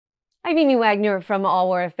I'm Amy Wagner from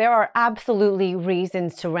Allworth. There are absolutely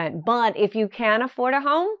reasons to rent, but if you can afford a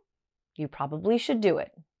home, you probably should do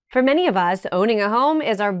it. For many of us, owning a home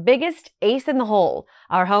is our biggest ace in the hole.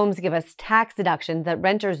 Our homes give us tax deductions that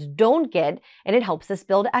renters don't get, and it helps us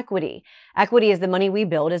build equity. Equity is the money we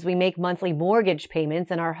build as we make monthly mortgage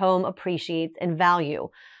payments and our home appreciates in value.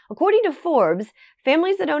 According to Forbes,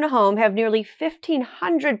 families that own a home have nearly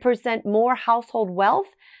 1,500% more household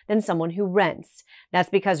wealth than someone who rents. That's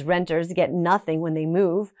because renters get nothing when they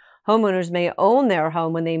move. Homeowners may own their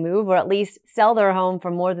home when they move, or at least sell their home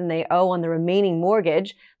for more than they owe on the remaining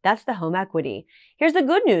mortgage. That's the home equity. Here's the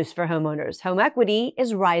good news for homeowners. Home equity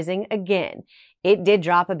is rising again. It did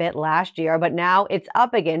drop a bit last year, but now it's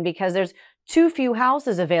up again because there's too few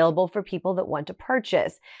houses available for people that want to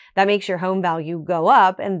purchase. That makes your home value go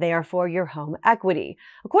up and therefore your home equity.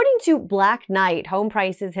 According to Black Knight, home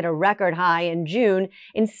prices hit a record high in June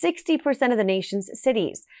in 60% of the nation's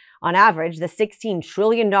cities. On average, the $16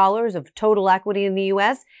 trillion of total equity in the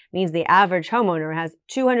U.S. means the average homeowner has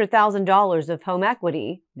 $200,000 of home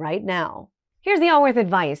equity right now. Here's the Allworth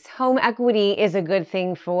advice. Home equity is a good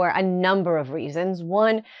thing for a number of reasons.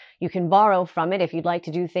 One, you can borrow from it if you'd like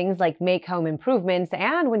to do things like make home improvements,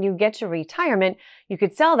 and when you get to retirement, you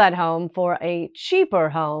could sell that home for a cheaper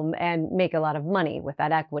home and make a lot of money with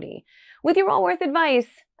that equity. With your Allworth advice,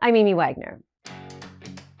 I'm Amy Wagner.